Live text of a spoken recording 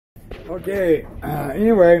Okay,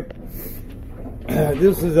 anyway,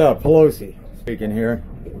 this is Pelosi speaking here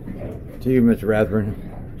to you, Mr.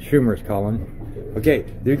 Rathburn. Schumer's calling. Okay,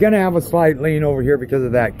 they're going to have a slight lean over here because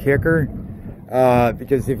of that kicker.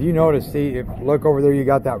 Because if you notice, see, look over there, you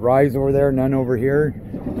got that rise over there, none over here.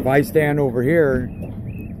 If I stand over here,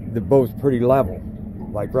 the boat's pretty level,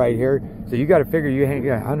 like right here. So you got to figure you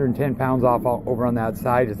get 110 pounds off over on that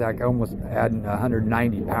side. It's like almost adding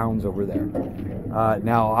 190 pounds over there.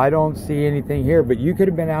 Now, I don't see anything here, but you could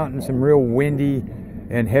have been out in some real windy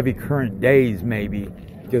and heavy current days maybe.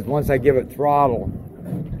 Because once I give it throttle,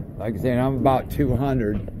 like I said, I'm about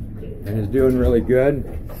 200 and it's doing really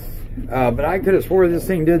good. But I could have swore this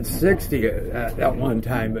thing did 60 at one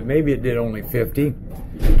time, but maybe it did only 50.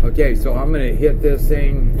 Okay, so I'm going to hit this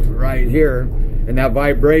thing right here, and that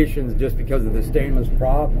vibration's just because of the stainless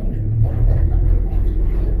prop.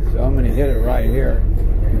 So I'm going to hit it right here,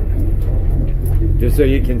 just so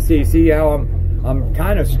you can see how I'm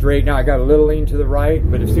kind of straight now. I got a little lean to the right,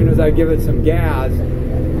 but as soon as I give it some gas,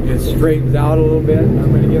 it straightens out a little bit.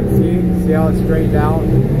 I'm going to see how it straightens out.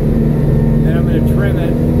 Then I'm going to trim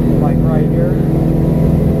it like right here.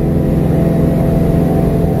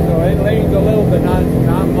 So it leans a little, but not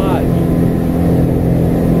much.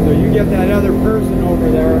 So you get that other person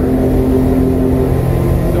over there.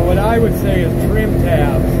 So what I would say is trim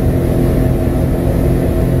tabs.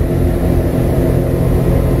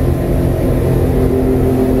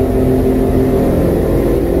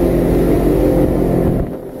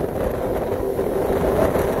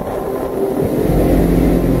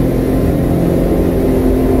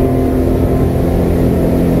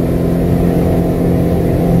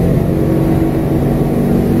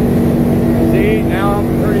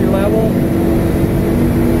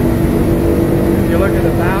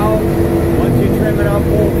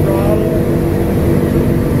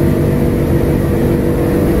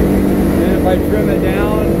 I trim it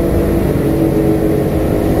down.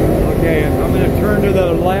 Okay, I'm going to turn to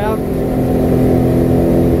the left.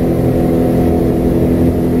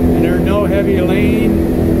 And there's no heavy lean.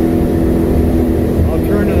 I'll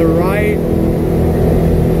turn to the right.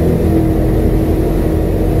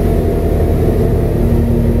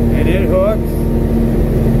 And it hooks.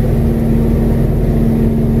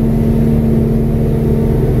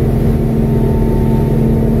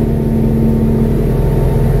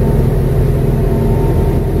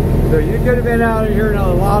 Could have been out of here in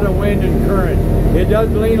a lot of wind and current. It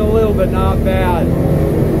does lean a little, but not bad.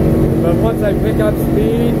 But once I pick up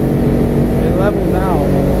speed, it levels out.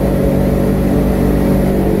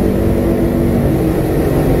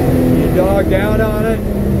 You dog down on it,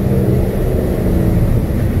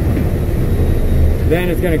 then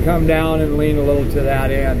it's going to come down and lean a little to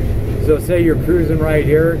that end. So say you're cruising right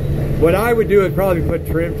here. What I would do is probably put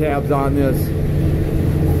trim tabs on this.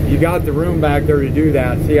 You got the room back there to do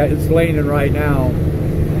that. See, it's leaning right now.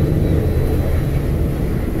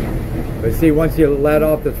 But see, once you let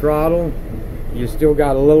off the throttle, you still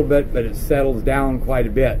got a little bit, but it settles down quite a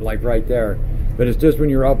bit, like right there. But it's just when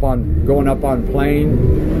you're going up on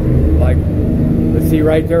plane, like, let's see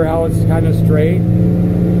right there how it's kind of straight.